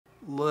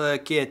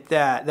Look at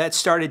that. That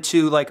started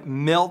to like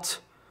melt.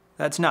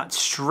 That's not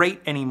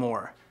straight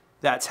anymore.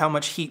 That's how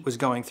much heat was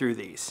going through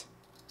these.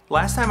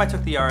 Last time I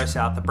took the Yaris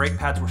out, the brake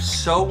pads were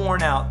so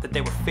worn out that they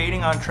were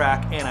fading on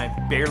track and I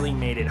barely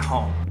made it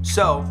home.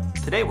 So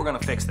today we're gonna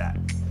fix that.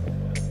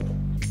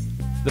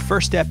 The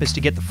first step is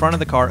to get the front of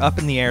the car up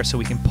in the air so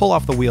we can pull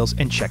off the wheels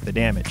and check the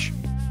damage.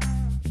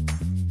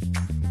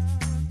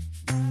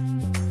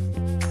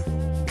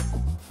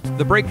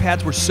 The brake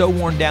pads were so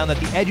worn down that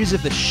the edges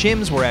of the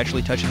shims were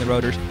actually touching the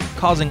rotors,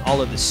 causing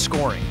all of this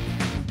scoring.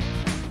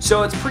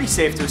 So it's pretty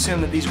safe to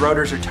assume that these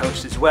rotors are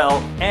toast as well,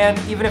 and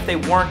even if they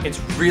weren't, it's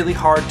really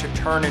hard to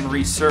turn and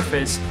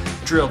resurface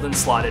drilled and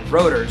slotted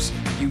rotors.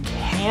 You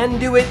can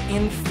do it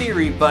in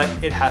theory, but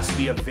it has to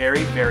be a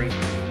very, very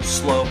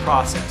slow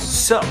process.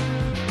 So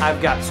I've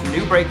got some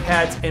new brake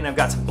pads and I've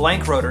got some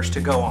blank rotors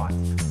to go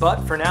on. But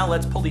for now,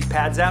 let's pull these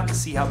pads out and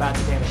see how bad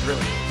the damage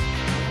really is.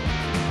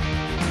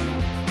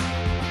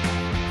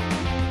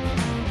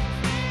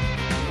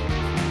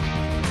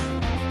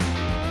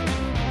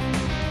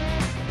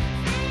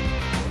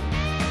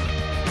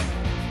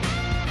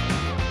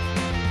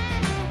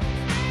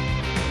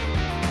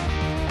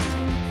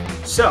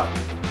 So,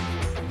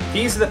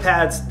 these are the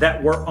pads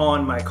that were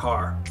on my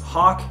car.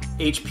 Hawk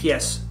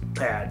HPS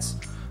pads.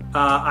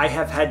 I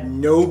have had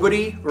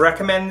nobody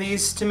recommend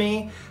these to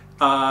me.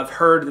 I've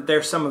heard that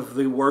they're some of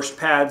the worst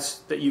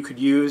pads that you could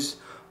use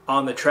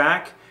on the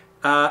track.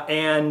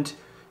 And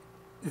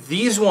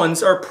these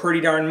ones are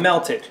pretty darn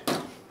melted.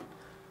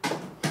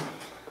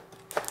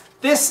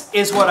 This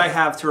is what I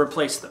have to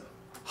replace them.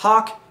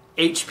 Hawk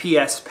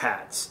HPS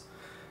pads.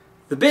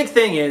 The big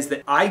thing is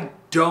that I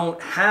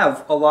don't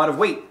have a lot of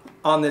weight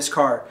on this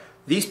car.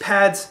 These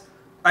pads,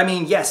 I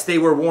mean, yes, they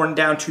were worn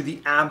down to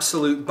the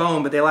absolute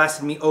bone, but they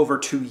lasted me over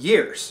 2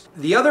 years.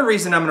 The other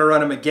reason I'm gonna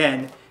run them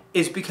again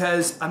is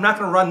because I'm not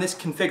gonna run this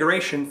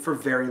configuration for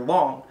very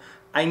long.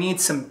 I need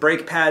some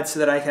brake pads so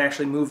that I can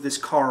actually move this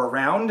car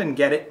around and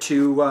get it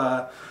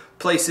to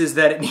places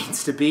that it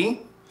needs to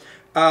be.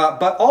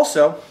 But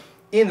also,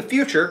 in the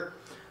future,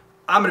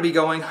 I'm gonna be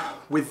going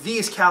with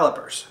these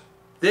calipers.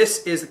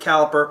 This is the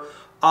caliper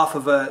off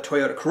of a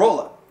Toyota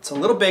Corolla. It's a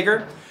little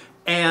bigger,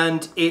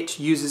 and it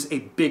uses a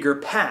bigger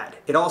pad.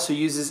 It also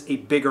uses a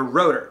bigger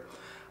rotor.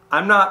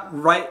 I'm not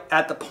right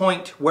at the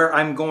point where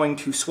I'm going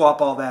to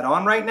swap all that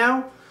on right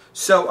now,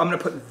 so I'm gonna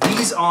put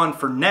these on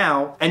for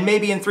now, and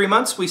maybe in 3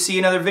 months we see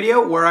another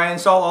video where I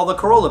install all the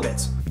Corolla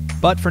bits.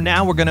 But for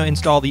now, we're gonna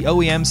install the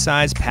OEM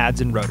size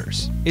pads and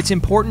rotors. It's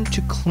important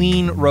to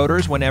clean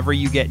rotors whenever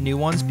you get new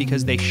ones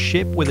because they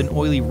ship with an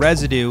oily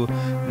residue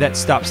that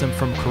stops them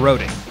from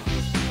corroding.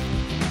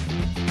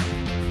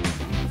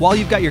 While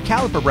you've got your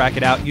caliper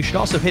bracket out, you should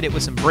also hit it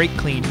with some brake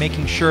clean,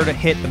 making sure to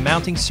hit the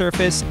mounting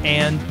surface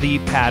and the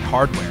pad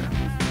hardware.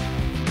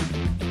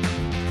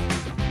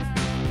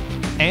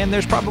 And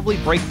there's probably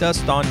brake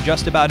dust on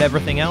just about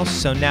everything else,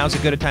 so now's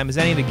as good a time as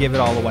any to give it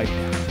all a wipe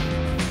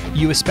down.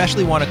 You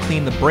especially want to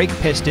clean the brake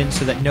piston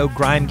so that no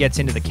grime gets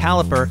into the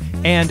caliper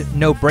and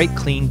no brake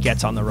clean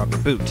gets on the rubber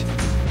boot.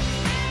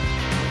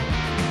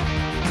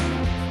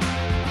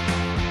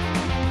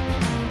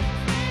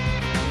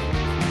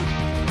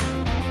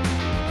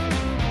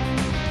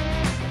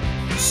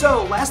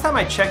 So last time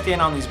I checked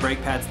in on these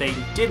brake pads, they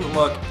didn't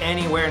look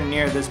anywhere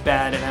near this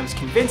bad, and I was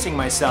convincing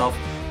myself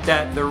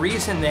that the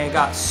reason they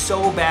got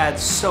so bad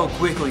so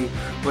quickly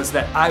was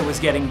that I was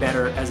getting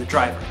better as a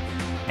driver.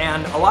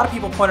 And a lot of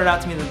people pointed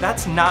out to me that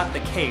that's not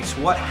the case.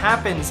 What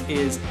happens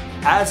is,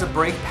 as a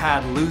brake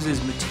pad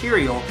loses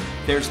material,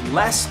 there's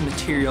less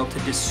material to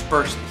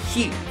disperse the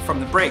heat from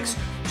the brakes,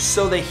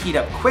 so they heat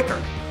up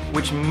quicker,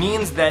 which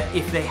means that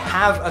if they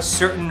have a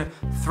certain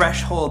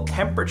threshold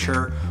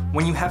temperature,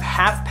 when you have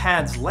half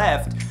pads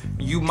left,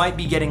 you might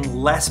be getting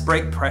less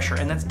brake pressure,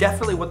 and that's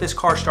definitely what this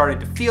car started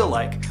to feel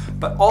like.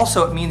 But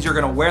also it means you're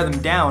gonna wear them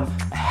down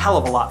a hell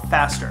of a lot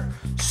faster.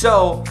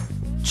 So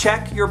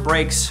check your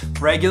brakes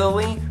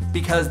regularly,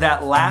 because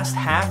that last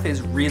half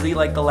is really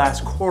like the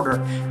last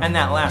quarter, and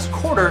that last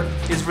quarter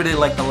is really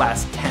like the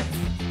last tenth.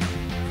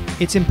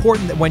 It's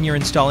important that when you're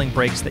installing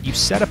brakes that you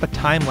set up a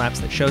time lapse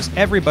that shows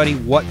everybody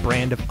what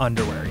brand of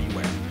underwear you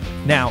wear.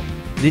 Now,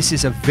 this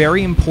is a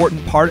very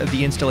important part of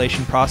the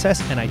installation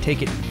process, and I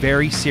take it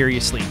very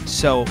seriously.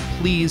 So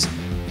please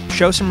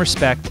show some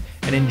respect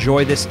and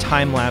enjoy this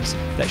time lapse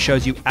that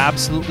shows you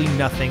absolutely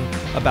nothing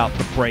about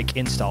the brake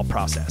install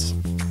process.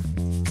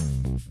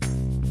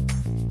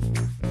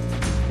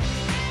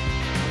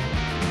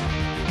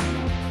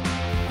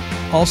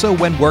 Also,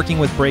 when working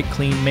with brake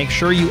clean, make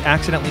sure you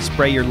accidentally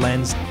spray your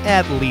lens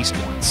at least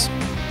once.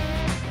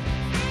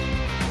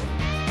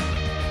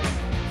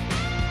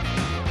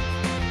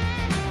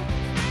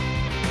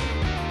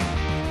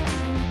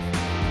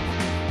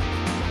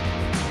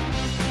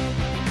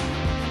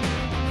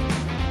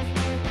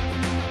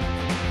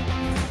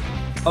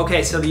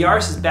 Okay, so the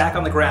Yaris is back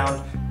on the ground.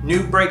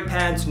 New brake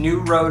pads, new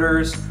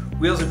rotors,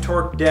 wheels are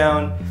torqued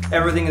down,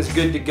 everything is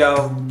good to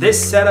go.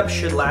 This setup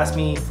should last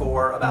me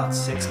for about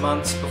 6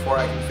 months before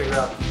I can figure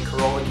out the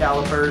Corolla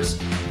calipers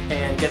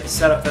and get the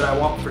setup that I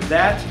want for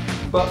that.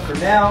 But for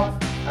now,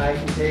 I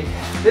can take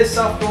this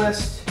off the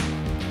list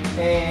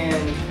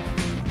and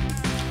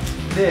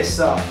this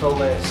off the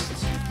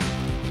list.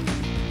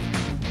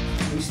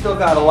 We still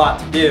got a lot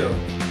to do.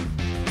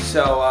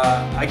 So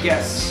I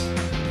guess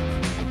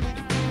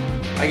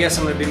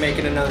I'm gonna be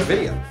making another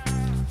video.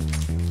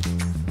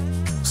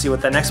 See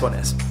what the next one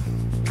is.